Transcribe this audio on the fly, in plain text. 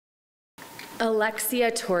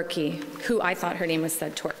Alexia Torke, who I thought her name was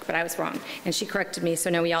said Torque, but I was wrong, and she corrected me,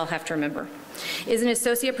 so now we all have to remember, is an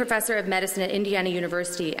associate professor of medicine at Indiana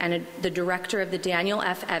University and the director of the Daniel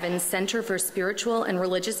F. Evans Center for Spiritual and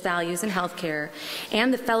Religious Values in Healthcare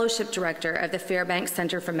and the fellowship director of the Fairbanks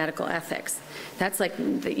Center for Medical Ethics. That's like,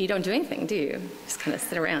 you don't do anything, do you? Just kind of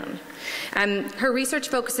sit around. Her research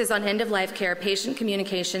focuses on end-of-life care, patient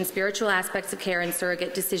communication, spiritual aspects of care, and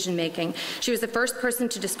surrogate decision-making. She was the first person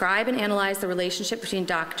to describe and analyze the relationship between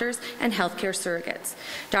doctors and healthcare surrogates.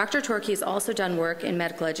 Dr. Torke has also done work in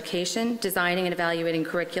medical education, designing and evaluating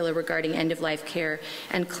curricula regarding end-of-life care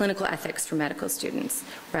and clinical ethics for medical students,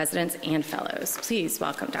 residents, and fellows. Please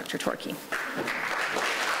welcome Dr. Torke.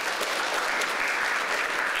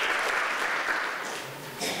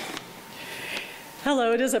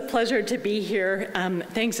 Hello, it is a pleasure to be here.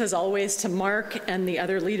 Thanks as always to Mark and the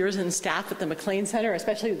other leaders and staff at the MacLean Center,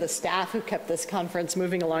 especially the staff who kept this conference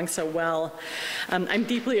moving along so well. I'm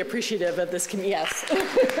deeply appreciative of this yes.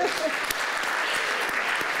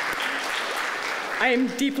 I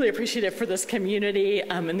am deeply appreciative for this community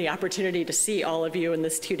and the opportunity to see all of you in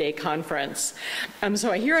this two-day conference.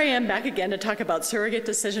 So here I am back again to talk about surrogate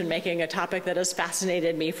decision-making, a topic that has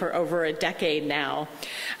fascinated me for over a decade now.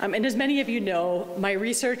 And as many of you know, my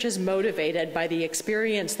research is motivated by the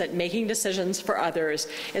experience that making decisions for others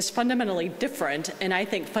is fundamentally different, and I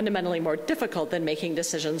think fundamentally more difficult than making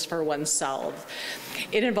decisions for oneself.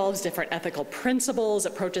 It involves different ethical principles,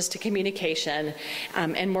 approaches to communication,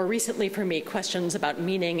 and more recently for me, questions about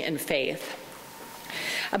meaning and faith.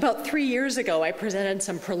 About 3 years ago, I presented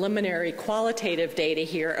some preliminary qualitative data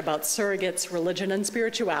here about surrogates, religion, and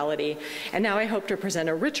spirituality, and now I hope to present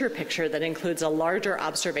a richer picture that includes a larger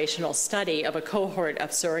observational study of a cohort of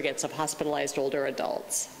surrogates of hospitalized older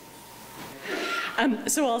adults.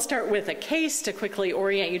 So I'll start with a case to quickly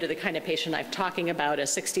orient you to the kind of patient I'm talking about. A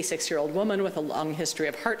 66-year-old woman with a long history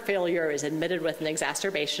of heart failure is admitted with an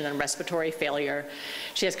exacerbation and respiratory failure.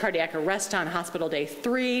 She has cardiac arrest on hospital day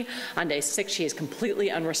 3. On day 6, she is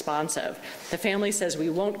completely unresponsive. The family says, "We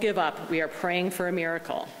won't give up. We are praying for a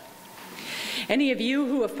miracle." Any of you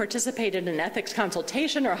who have participated in ethics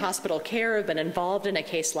consultation or hospital care have been involved in a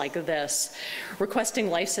case like this,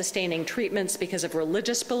 requesting life-sustaining treatments because of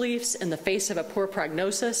religious beliefs in the face of a poor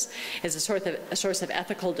prognosis is a source of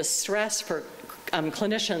ethical distress for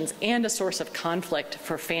clinicians and a source of conflict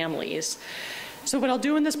for families. So what I'll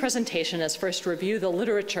do in this presentation is first review the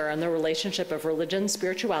literature on the relationship of religion,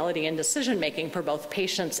 spirituality, and decision-making for both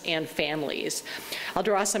patients and families. I'll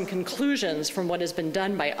draw some conclusions from what has been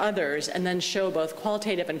done by others and then show both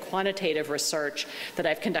qualitative and quantitative research that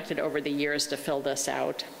I've conducted over the years to fill this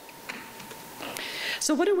out.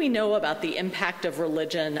 So what do we know about the impact of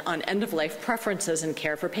religion on end-of-life preferences in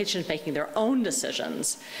care for patients making their own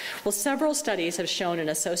decisions? Well, several studies have shown an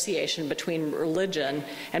association between religion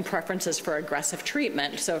and preferences for aggressive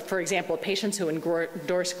treatment. So, for example, patients who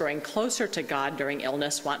endorse growing closer to God during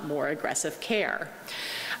illness want more aggressive care.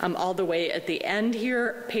 All the way at the end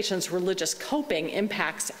here, patients' religious coping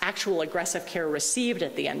impacts actual aggressive care received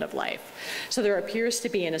at the end of life. So there appears to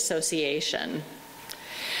be an association.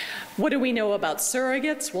 What do we know about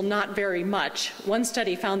surrogates? Well, not very much. One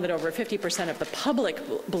study found that over 50% of the public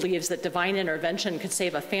believes that divine intervention could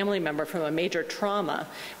save a family member from a major trauma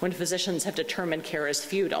when physicians have determined care is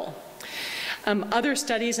futile. Other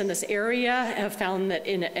studies in this area have found that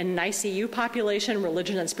in an ICU population,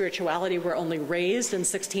 religion and spirituality were only raised in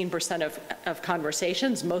 16% of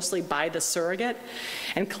conversations, mostly by the surrogate,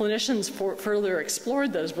 and clinicians further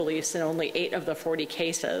explored those beliefs in only 8 of the 40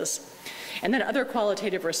 cases. And then other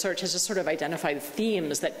qualitative research has just sort of identified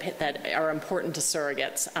themes that are important to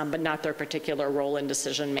surrogates, but not their particular role in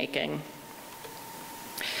decision making.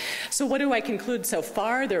 So what do I conclude so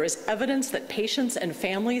far? There is evidence that patients and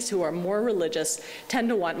families who are more religious tend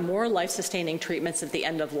to want more life-sustaining treatments at the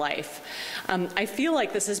end of life. I feel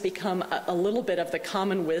like this has become a little bit of the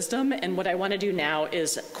common wisdom, and what I want to do now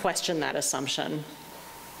is question that assumption.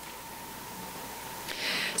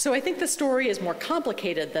 So I think the story is more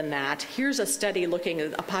complicated than that. Here's a study looking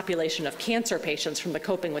at a population of cancer patients from the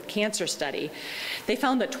Coping with Cancer study. They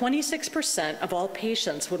found that 26% of all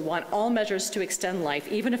patients would want all measures to extend life,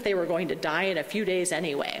 even if they were going to die in a few days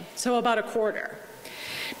anyway, so about a quarter.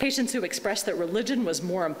 Patients who expressed that religion was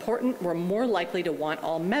more important were more likely to want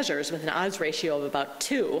all measures, with an odds ratio of about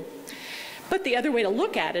 2. But the other way to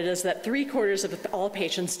look at it is that 3/4 of all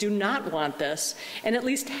patients do not want this, and at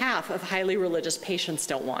least half of highly religious patients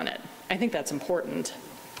don't want it. I think that's important.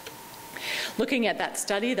 Looking at that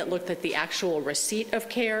study that looked at the actual receipt of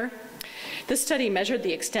care, This study measured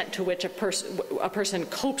the extent to which a person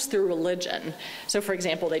copes through religion. So, for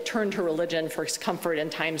example, they turned to religion for comfort in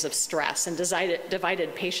times of stress and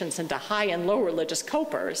divided patients into high and low religious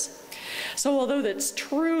copers. So although it's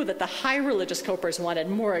true that the high religious copers wanted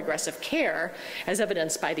more aggressive care, as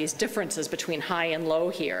evidenced by these differences between high and low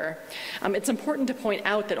here, it's important to point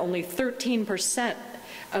out that only 13%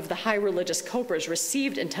 of the high religious copers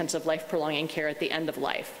received intensive life-prolonging care at the end of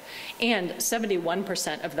life, and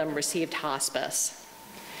 71% of them received hospice.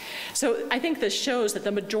 So I think this shows that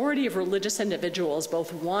the majority of religious individuals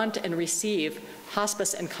both want and receive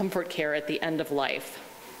hospice and comfort care at the end of life.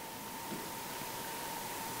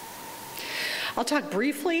 I'll talk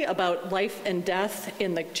briefly about life and death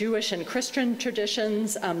in the Jewish and Christian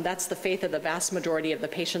traditions. That's the faith of the vast majority of the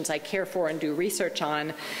patients I care for and do research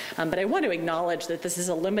on. But I want to acknowledge that this is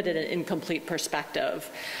a limited and incomplete perspective.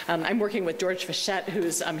 I'm working with George Fischette,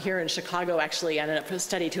 who's here in Chicago, actually, on a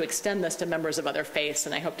study to extend this to members of other faiths,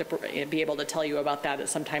 and I hope to be able to tell you about that at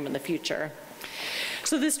some time in the future.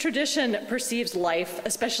 So this tradition perceives life,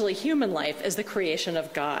 especially human life, as the creation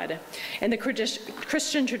of God. And the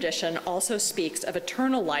Christian tradition also speaks of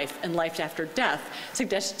eternal life and life after death,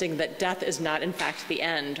 suggesting that death is not, in fact, the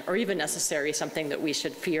end, or even necessarily something that we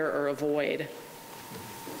should fear or avoid.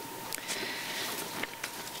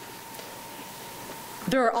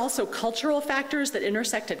 There are also cultural factors that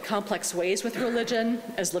intersect in complex ways with religion.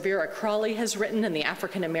 As Lavera Crawley has written, in the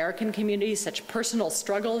African American community, such personal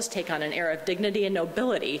struggles take on an air of dignity and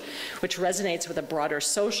nobility, which resonates with the broader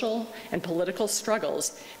social and political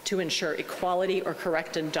struggles to ensure equality or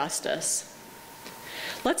correct injustice.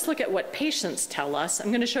 Let's look at what patients tell us. I'm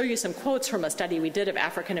going to show you some quotes from a study we did of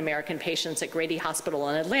African American patients at Grady Hospital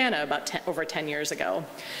in Atlanta about over 10 years ago.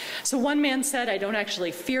 So one man said, "I don't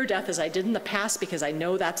actually fear death as I did in the past because I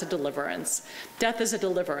know that's a deliverance. Death is a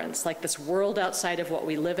deliverance, like this world outside of what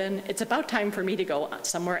we live in. It's about time for me to go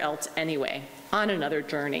somewhere else anyway, on another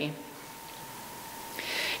journey."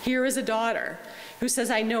 Here is a daughter who says,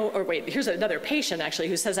 here's another patient actually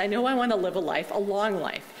who says, "I know I want to live a long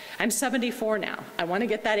life. I'm 74 now. I want to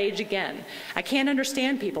get that age again. I can't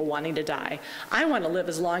understand people wanting to die. I want to live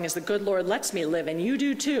as long as the good Lord lets me live, and you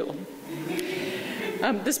do too."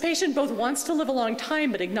 This patient both wants to live a long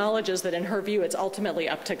time, but acknowledges that in her view, it's ultimately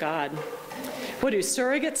up to God. What do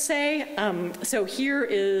surrogates say? So here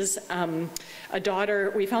is a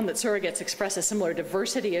daughter. We found that surrogates express a similar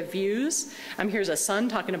diversity of views. Here's a son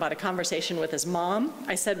talking about a conversation with his mom.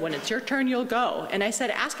 I said, "When it's your turn, you'll go." And I said,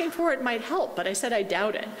 "Asking for it might help," but I said, "I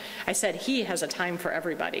doubt it." I said, "He has a time for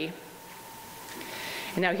everybody."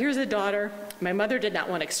 And now here's a daughter. "My mother did not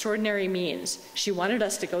want extraordinary means. She wanted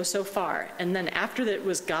us to go so far, and then after that it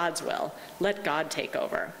was God's will. Let God take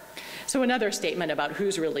over." So another statement about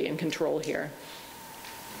who's really in control here.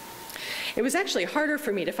 It was actually harder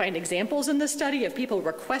for me to find examples in this study of people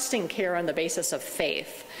requesting care on the basis of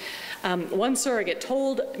faith. One surrogate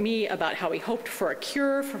told me about how he hoped for a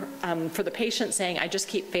cure for the patient, saying, "I just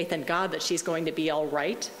keep faith in God that she's going to be all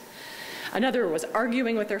right." Another was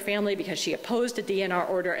arguing with her family because she opposed a DNR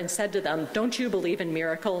order and said to them, "Don't you believe in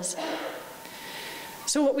miracles?"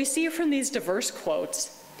 So what we see from these diverse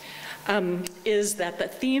quotes is that the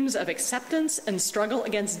themes of acceptance and struggle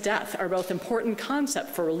against death are both important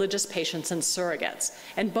concepts for religious patients and surrogates,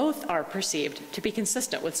 and both are perceived to be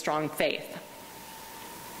consistent with strong faith.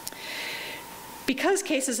 Because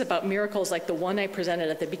cases about miracles like the one I presented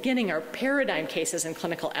at the beginning are paradigm cases in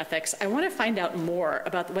clinical ethics, I want to find out more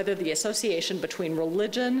about whether the association between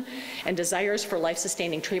religion and desires for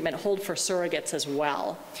life-sustaining treatment hold for surrogates as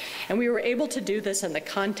well. And we were able to do this in the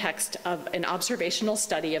context of an observational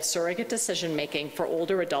study of surrogate decision-making for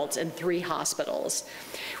older adults in 3 hospitals.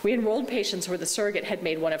 We enrolled patients where the surrogate had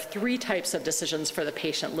made one of 3 types of decisions for the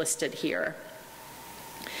patient listed here.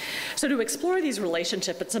 So to explore these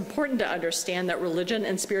relationships, it's important to understand that religion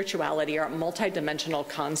and spirituality are multidimensional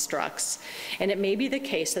constructs, and it may be the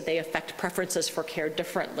case that they affect preferences for care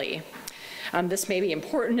differently. This may be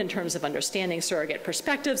important in terms of understanding surrogate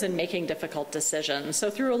perspectives and making difficult decisions. So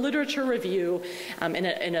through a literature review, in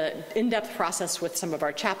an in-depth process with some of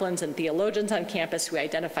our chaplains and theologians on campus, we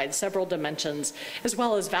identified several dimensions as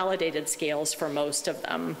well as validated scales for most of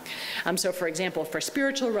them. So for example, for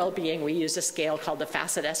spiritual well-being, we used a scale called the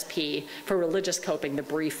Facet SP. For religious coping, the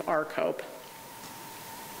brief RCOPE.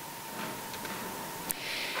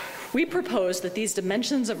 We propose that these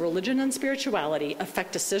dimensions of religion and spirituality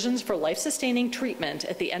affect decisions for life-sustaining treatment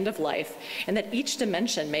at the end of life, and that each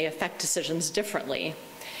dimension may affect decisions differently.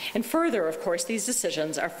 And further, of course, these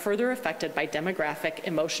decisions are further affected by demographic,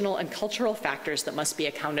 emotional, and cultural factors that must be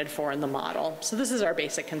accounted for in the model. So this is our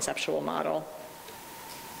basic conceptual model.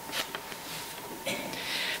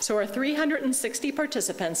 So our 360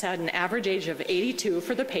 participants had an average age of 82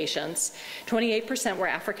 for the patients, 28% were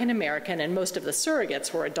African American, and most of the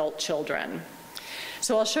surrogates were adult children.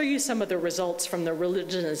 So I'll show you some of the results from the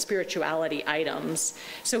religion and spirituality items.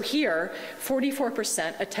 So here,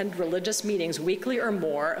 44% attend religious meetings weekly or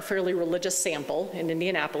more, a fairly religious sample in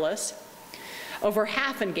Indianapolis. Over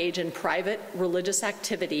half engage in private religious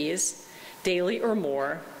activities, daily or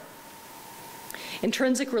more.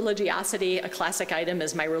 Intrinsic religiosity, a classic item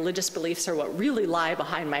is my religious beliefs are what really lie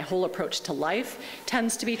behind my whole approach to life,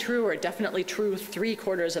 tends to be true or definitely true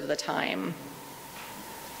 3/4 of the time.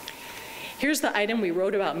 Here's the item we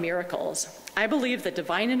wrote about miracles. I believe that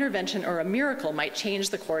divine intervention or a miracle might change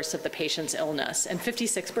the course of the patient's illness, and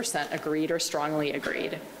 56% agreed or strongly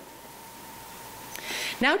agreed.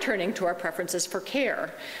 Now turning to our preferences for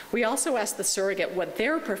care. We also asked the surrogate what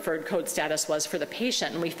their preferred code status was for the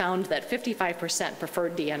patient, and we found that 55%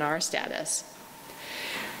 preferred DNR status.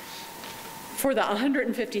 For the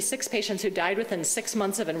 156 patients who died within 6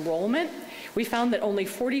 months of enrollment, we found that only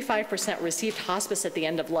 45% received hospice at the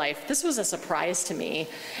end of life. This was a surprise to me,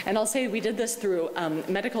 and I'll say we did this through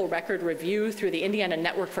medical record review through the Indiana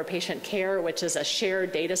Network for Patient Care, which is a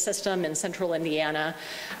shared data system in central Indiana,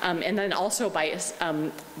 and then also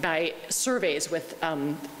by surveys with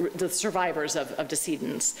the survivors of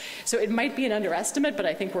decedents. So it might be an underestimate, but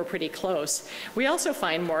I think we're pretty close. We also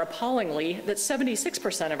find, more appallingly, that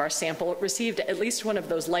 76% of our sample received at least one of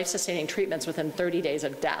those life-sustaining treatments within 30 days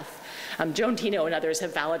of death. Joan Tino and others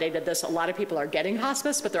have validated this. A lot of people are getting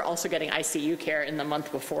hospice, but they're also getting ICU care in the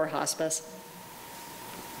month before hospice.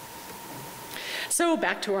 So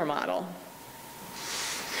back to our model.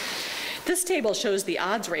 This table shows the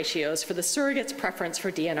odds ratios for the surrogate's preference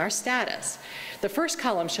for DNR status. The first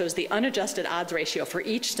column shows the unadjusted odds ratio for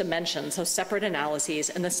each dimension, so separate analyses,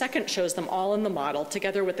 and the second shows them all in the model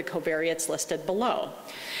together with the covariates listed below.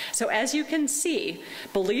 So as you can see,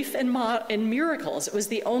 belief in miracles was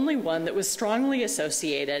the only one that was strongly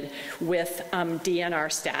associated with DNR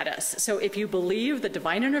status. So if you believe that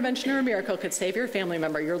divine intervention or a miracle could save your family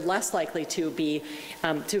member, you're less likely to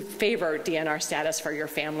favor DNR status for your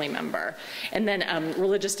family member. And then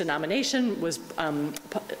religious denomination was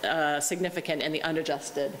significant in the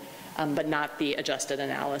unadjusted, but not the adjusted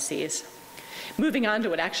analyses. Moving on to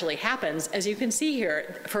what actually happens, as you can see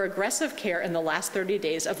here, for aggressive care in the last 30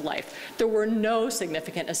 days of life, there were no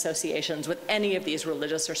significant associations with any of these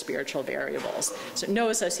religious or spiritual variables. So no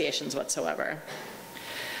associations whatsoever.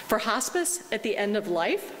 For hospice at the end of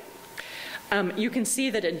life, you can see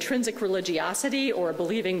that intrinsic religiosity, or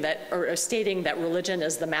believing that, or stating that religion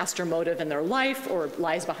is the master motive in their life or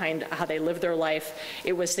lies behind how they live their life,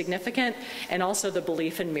 it was significant, and also the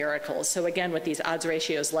belief in miracles. So again, with these odds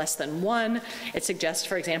ratios less than 1, it suggests,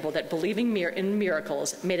 for example, that believing in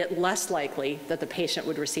miracles made it less likely that the patient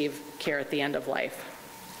would receive care at the end of life.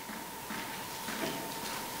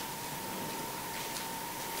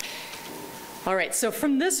 All right, so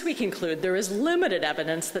from this we conclude there is limited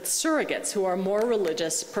evidence that surrogates who are more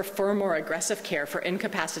religious prefer more aggressive care for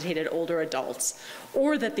incapacitated older adults,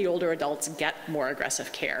 or that the older adults get more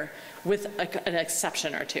aggressive care, with an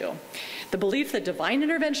exception or two. The belief that divine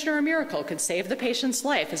intervention or a miracle could save the patient's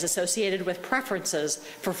life is associated with preferences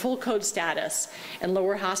for full code status and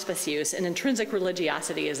lower hospice use, and intrinsic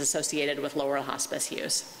religiosity is associated with lower hospice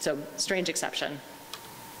use. So, strange exception.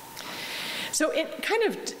 So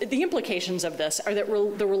the implications of this are that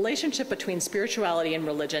the relationship between spirituality and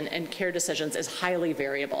religion and care decisions is highly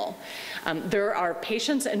variable. There are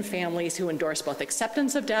patients and families who endorse both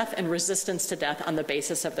acceptance of death and resistance to death on the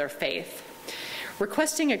basis of their faith.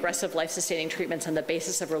 Requesting aggressive life-sustaining treatments on the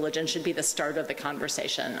basis of religion should be the start of the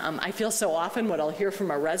conversation. I feel so often what I'll hear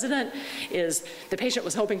from a resident is the patient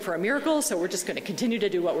was hoping for a miracle, so we're just going to continue to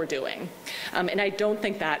do what we're doing. And I don't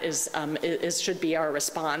think that should be our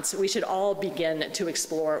response. We should all begin to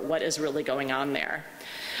explore what is really going on there.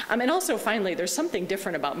 And also, finally, there's something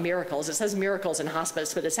different about miracles. It says miracles in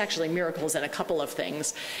hospice, but it's actually miracles in a couple of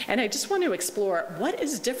things. And I just want to explore what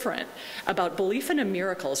is different about belief in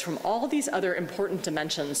miracles from all these other important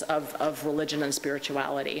dimensions of religion and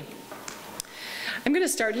spirituality. I'm going to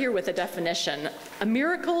start here with a definition. A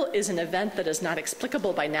miracle is an event that is not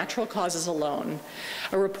explicable by natural causes alone.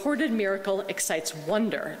 A reported miracle excites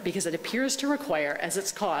wonder because it appears to require, as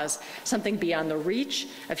its cause, something beyond the reach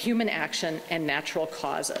of human action and natural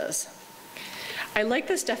causes. I like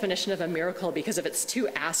this definition of a miracle because of its two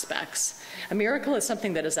aspects. A miracle is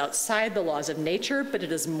something that is outside the laws of nature, but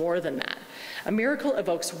it is more than that. A miracle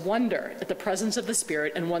evokes wonder at the presence of the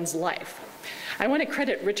Spirit in one's life. I want to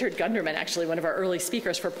credit Richard Gunderman, actually one of our early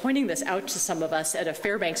speakers, for pointing this out to some of us at a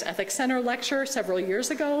Fairbanks Ethics Center lecture several years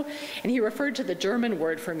ago, and he referred to the German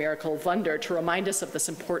word for miracle, Wunder, to remind us of this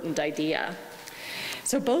important idea.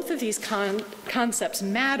 So both of these concepts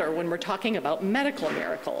matter when we're talking about medical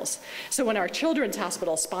miracles. So when our children's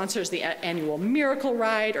hospital sponsors the annual Miracle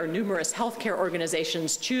Ride, or numerous healthcare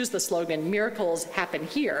organizations choose the slogan, "Miracles happen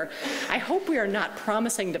here," I hope we are not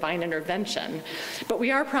promising divine intervention, but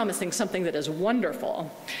we are promising something that is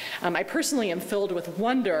wonderful. I personally am filled with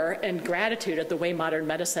wonder and gratitude at the way modern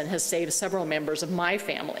medicine has saved several members of my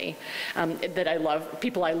family that I love,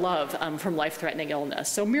 people I love, from life-threatening illness.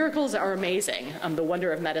 So miracles are amazing. The wonder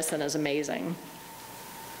of medicine is amazing.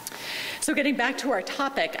 So getting back to our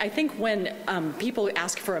topic, I think when people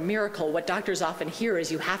ask for a miracle, what doctors often hear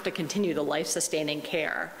is you have to continue the life-sustaining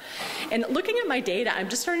care. And looking at my data, I'm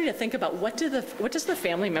just starting to think about what does the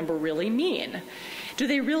family member really mean? Do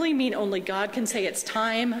they really mean only God can say it's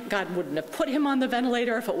time? God wouldn't have put him on the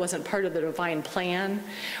ventilator if it wasn't part of the divine plan?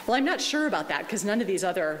 Well, I'm not sure about that, because none of these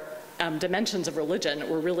other dimensions of religion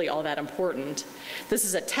were really all that important. This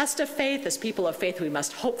is a test of faith. As people of faith, we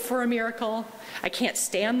must hope for a miracle. I can't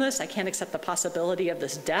stand this. I can't accept the possibility of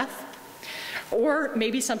this death. Or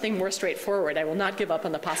maybe something more straightforward. I will not give up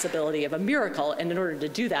on the possibility of a miracle, and in order to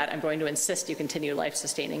do that, I'm going to insist you continue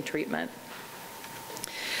life-sustaining treatment.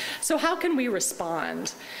 So how can we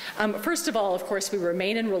respond? First of all, of course, we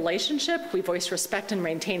remain in relationship. We voice respect and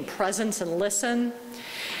maintain presence and listen.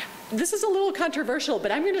 This is a little controversial,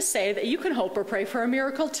 but I'm going to say that you can hope or pray for a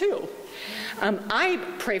miracle too. I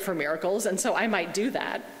pray for miracles, and so I might do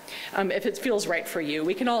that if it feels right for you.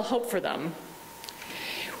 We can all hope for them.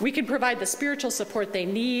 We can provide the spiritual support they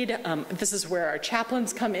need. This is where our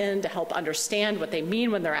chaplains come in to help understand what they mean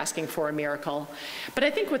when they're asking for a miracle. But I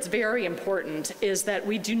think what's very important is that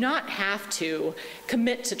we do not have to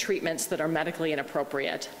commit to treatments that are medically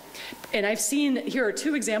inappropriate. And here are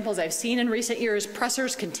two examples I've seen in recent years.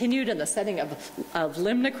 Pressors continued in the setting of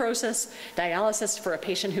limb necrosis, dialysis for a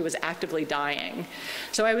patient who was actively dying.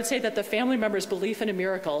 So I would say that the family member's belief in a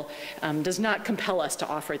miracle does not compel us to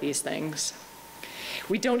offer these things.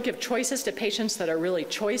 We don't give choices to patients that are really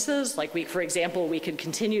choices, like for example, we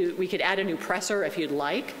could add a new pressor if you'd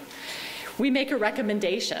like. We make a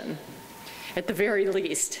recommendation at the very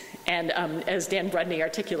least, and as Dan Brudney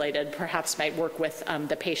articulated, perhaps might work with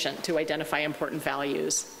the patient to identify important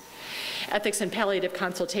values. Ethics and palliative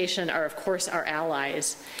consultation are, of course, our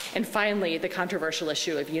allies. And finally, the controversial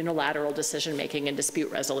issue of unilateral decision-making and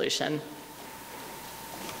dispute resolution.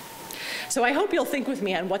 So I hope you'll think with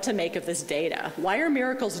me on what to make of this data. Why are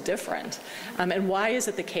miracles different? And why is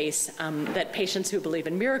it the case that patients who believe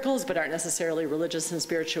in miracles but aren't necessarily religious and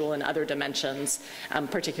spiritual in other dimensions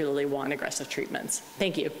particularly want aggressive treatments?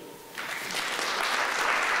 Thank you.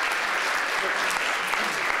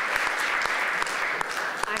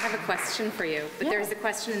 I have a question for you, but there's a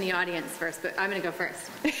question in the audience first, but I'm going to go first.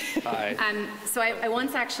 Hi. So I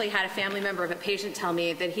once actually had a family member of a patient tell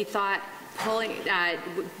me that he thought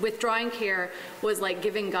withdrawing care was like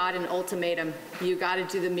giving God an ultimatum. You got to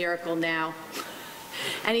do the miracle now.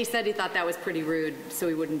 And he said he thought that was pretty rude, so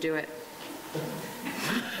he wouldn't do it.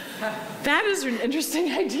 That is an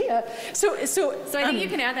interesting idea. So I think you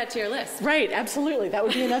can add that to your list. Right, absolutely. That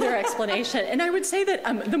would be another explanation. And I would say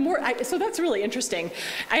that so that's really interesting.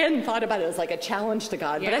 I hadn't thought about it as like a challenge to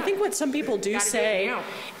God, but I think what some people do say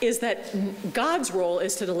is that God's role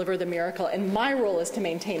is to deliver the miracle, and my role is to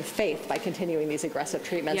maintain faith by continuing these aggressive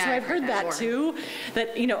treatments. Yeah, so I've heard that too,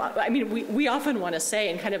 that, I mean, we often want to say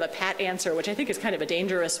in kind of a pat answer, which I think is kind of a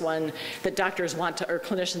dangerous one that doctors want to, or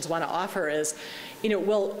clinicians want to offer is,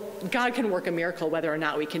 well, God can work a miracle whether or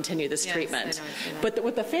not we continue this treatment. But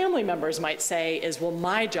what the family members might say is, well,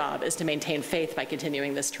 my job is to maintain faith by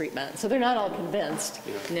continuing this treatment. So they're not all convinced.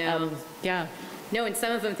 No. Yeah. No, and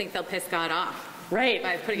some of them think they'll piss God off. Right.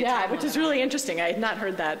 By putting which is really interesting. I had not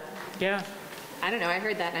heard that. Yeah. I don't know. I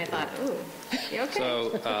heard that and I thought, ooh, you okay?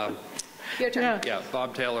 So, your turn. yeah,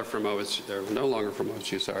 Bob Taylor from OSU, they're no longer from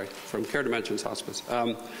OSU, sorry, from Care Dimensions Hospice.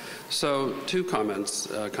 So two comments,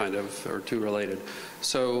 or two related.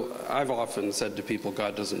 So I've often said to people,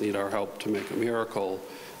 God doesn't need our help to make a miracle.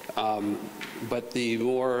 But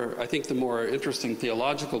I think the more interesting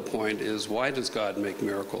theological point is, why does God make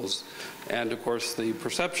miracles? And of course, the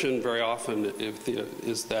perception very often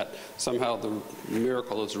is that somehow the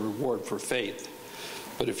miracle is a reward for faith.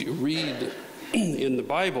 But if you read in the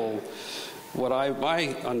Bible,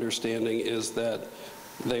 my understanding is that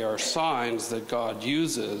they are signs that God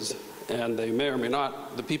uses, and they may or may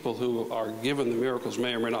not, the people who are given the miracles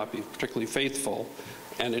may or may not be particularly faithful.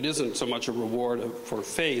 And it isn't so much a reward for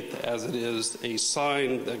faith as it is a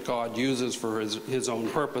sign that God uses for his own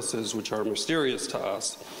purposes, which are mysterious to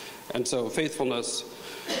us. And so faithfulness,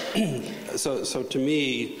 so to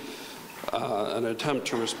me, an attempt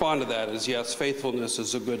to respond to that is, yes, faithfulness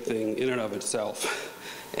is a good thing in and of itself.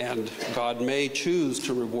 And God may choose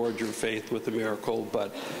to reward your faith with a miracle,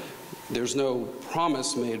 but there's no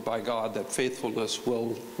promise made by God that faithfulness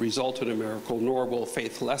will result in a miracle, nor will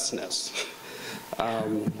faithlessness.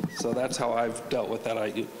 So that's how I've dealt with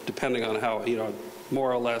that. Depending on how,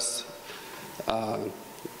 more or less,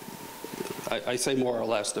 I say more or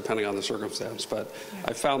less depending on the circumstance, but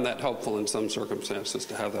I found that helpful in some circumstances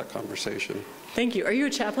to have that conversation. Thank you. Are you a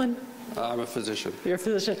chaplain? I'm a physician. You're a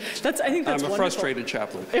physician. I think that's wonderful. I'm a frustrated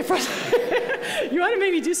chaplain. You want to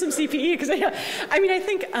maybe do some CPE? Because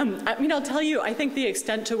I'll tell you, I think the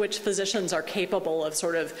extent to which physicians are capable of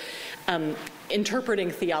sort of interpreting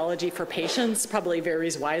theology for patients probably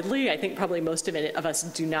varies widely. I think probably most of us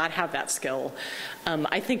do not have that skill.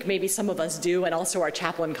 I think maybe some of us do, and also our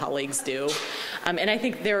chaplain colleagues do. And I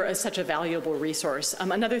think they're such a valuable resource.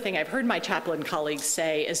 Another thing I've heard my chaplain colleagues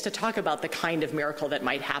say is to talk about the kind of miracle that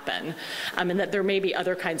might happen, and that there may be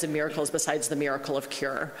other kinds of miracles besides the miracle of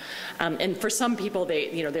cure. And for some people,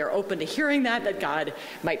 they're open to hearing that God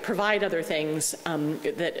might provide other things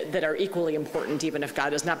that are equally important, even if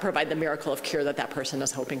God does not provide the miracle of cure that person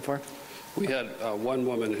is hoping for. We had one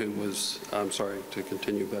woman who was, I'm sorry to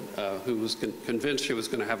continue, but who was convinced she was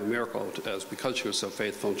going to have a miracle because she was so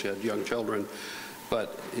faithful and she had young children.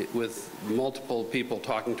 But with multiple people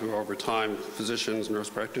talking to her over time, physicians,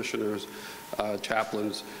 nurse practitioners,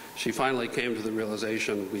 chaplains, she finally came to the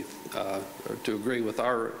realization, to agree with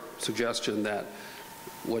our suggestion, that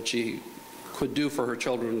what she could do for her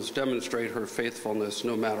children was demonstrate her faithfulness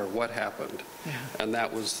no matter what happened. Yeah. And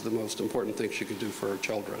that was the most important thing she could do for her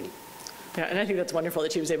children. Yeah, and I think that's wonderful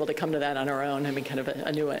that she was able to come to that on her own. I mean, kind of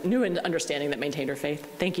a new understanding that maintained her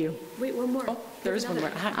faith. Thank you. Wait, one more. Oh, there is one more.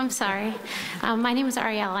 Hi. I'm sorry. My name is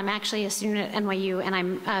Ariel. I'm actually a student at NYU, and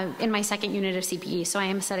I'm in my second unit of CPE, so I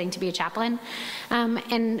am studying to be a chaplain.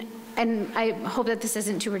 And I hope that this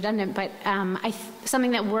isn't too redundant, but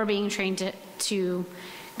something that we're being trained to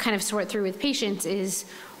kind of sort through with patients is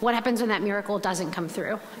what happens when that miracle doesn't come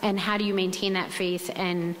through, and how do you maintain that faith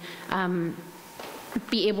and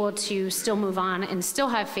be able to still move on and still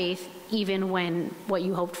have faith even when what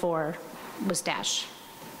you hoped for was dashed.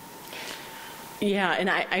 Yeah, and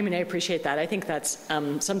I appreciate that. I think that's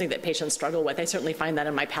something that patients struggle with. I certainly find that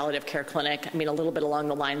in my palliative care clinic. I mean, a little bit along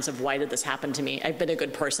the lines of, why did this happen to me? I've been a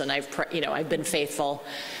good person. I've been faithful.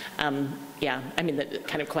 Yeah, I mean, the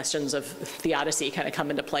kind of questions of theodicy kind of come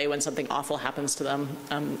into play when something awful happens to them,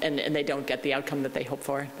 and they don't get the outcome that they hope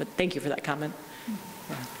for. But thank you for that comment.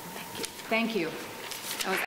 Thank you.